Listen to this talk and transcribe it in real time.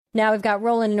Now we've got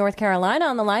Roland in North Carolina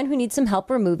on the line who needs some help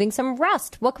removing some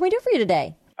rust. What can we do for you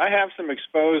today? I have some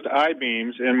exposed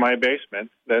I-beams in my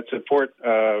basement that support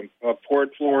a poured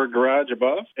floor garage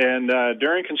above. And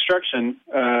during construction,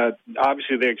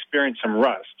 obviously they experience some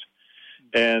rust.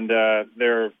 And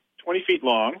they're 20 feet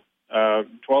long,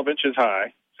 12 inches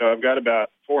high. So I've got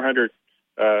about 400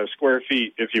 square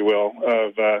feet, if you will,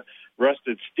 of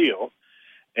rusted steel.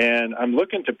 And I'm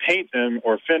looking to paint them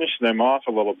or finish them off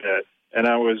a little bit. And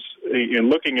I was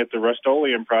looking at the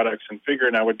Rust-Oleum products and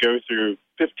figuring I would go through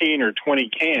 15 or 20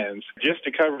 cans just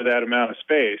to cover that amount of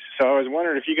space. So I was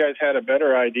wondering if you guys had a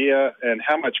better idea and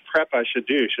how much prep I should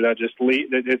do. Should I just leave?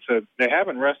 They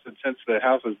haven't rusted since the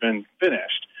house has been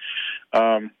finished,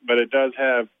 but it does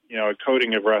have a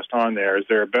coating of rust on there. Is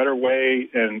there a better way,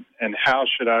 and how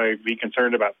should I be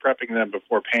concerned about prepping them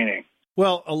before painting?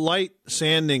 Well, a light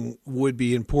sanding would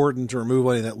be important to remove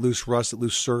any of that loose rust, that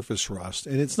loose surface rust.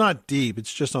 And it's not deep.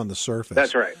 It's just on the surface.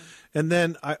 That's right. And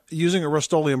then using a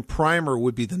Rust-Oleum primer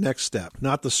would be the next step,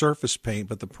 not the surface paint,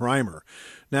 but the primer.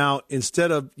 Now,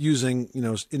 instead of using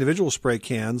individual spray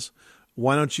cans,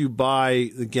 why don't you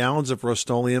buy the gallons of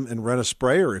Rust-Oleum and rent a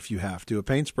sprayer if you have to, a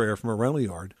paint sprayer from a rental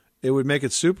yard? It would make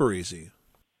it super easy.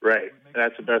 Right.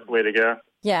 That's the best way to go.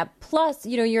 Yeah, plus,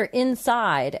 you're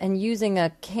inside, and using a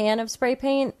can of spray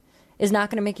paint is not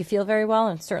going to make you feel very well,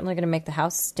 and it's certainly going to make the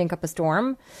house stink up a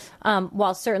storm.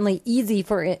 While certainly easy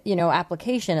for,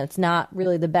 application, it's not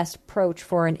really the best approach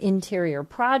for an interior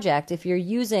project. If you're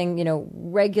using,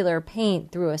 regular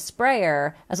paint through a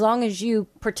sprayer, as long as you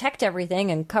protect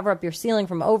everything and cover up your ceiling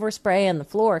from overspray and the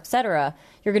floor, etc.,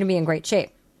 you're going to be in great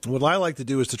shape. What I like to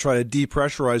do is to try to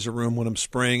depressurize a room when I'm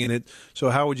spraying in it. So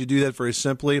how would you do that? Very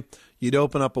simply, you'd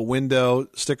open up a window,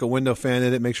 stick a window fan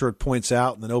in it, make sure it points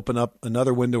out, and then open up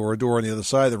another window or a door on the other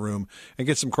side of the room and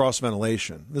get some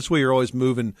cross-ventilation. This way you're always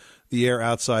moving the air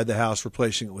outside the house,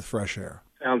 replacing it with fresh air.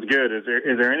 Sounds good. Is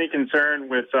there any concern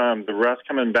with the rust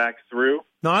coming back through?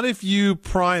 Not if you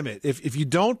prime it. If you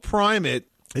don't prime it,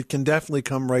 it can definitely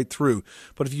come right through.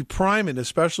 But if you prime it,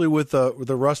 especially with a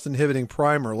rust-inhibiting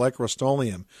primer like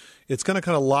Rust-Oleum, it's going to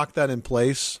kind of lock that in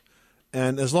place.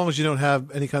 And as long as you don't have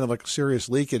any kind of serious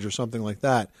leakage or something like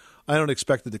that, I don't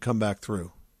expect it to come back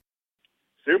through.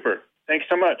 Super. Thanks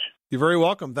so much. You're very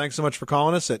welcome. Thanks so much for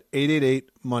calling us at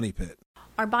 888-MONEY-PIT.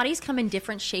 Our bodies come in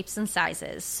different shapes and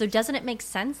sizes, so doesn't it make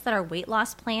sense that our weight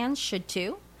loss plans should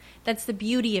too? That's the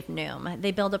beauty of Noom.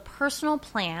 They build a personal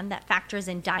plan that factors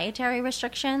in dietary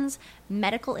restrictions,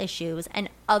 medical issues, and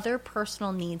other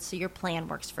personal needs so your plan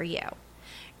works for you.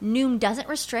 Noom doesn't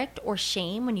restrict or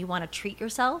shame when you want to treat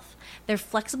yourself. Their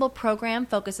flexible program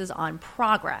focuses on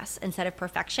progress instead of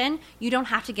perfection. You don't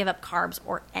have to give up carbs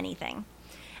or anything.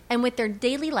 And with their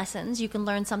daily lessons, you can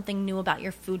learn something new about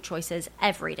your food choices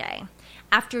every day.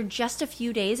 After just a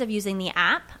few days of using the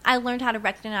app, I learned how to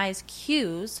recognize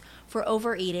cues for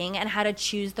overeating and how to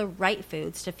choose the right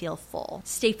foods to feel full.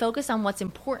 Stay focused on what's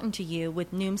important to you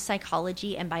with Noom's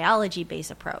psychology and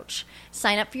biology-based approach.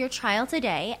 Sign up for your trial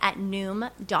today at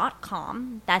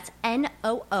Noom.com. That's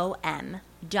Noom.com.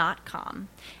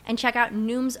 And check out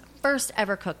Noom's first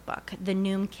ever cookbook, The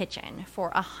Noom Kitchen, for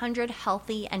 100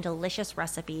 healthy and delicious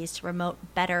recipes to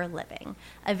promote better living.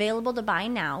 Available to buy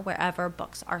now wherever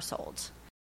books are sold.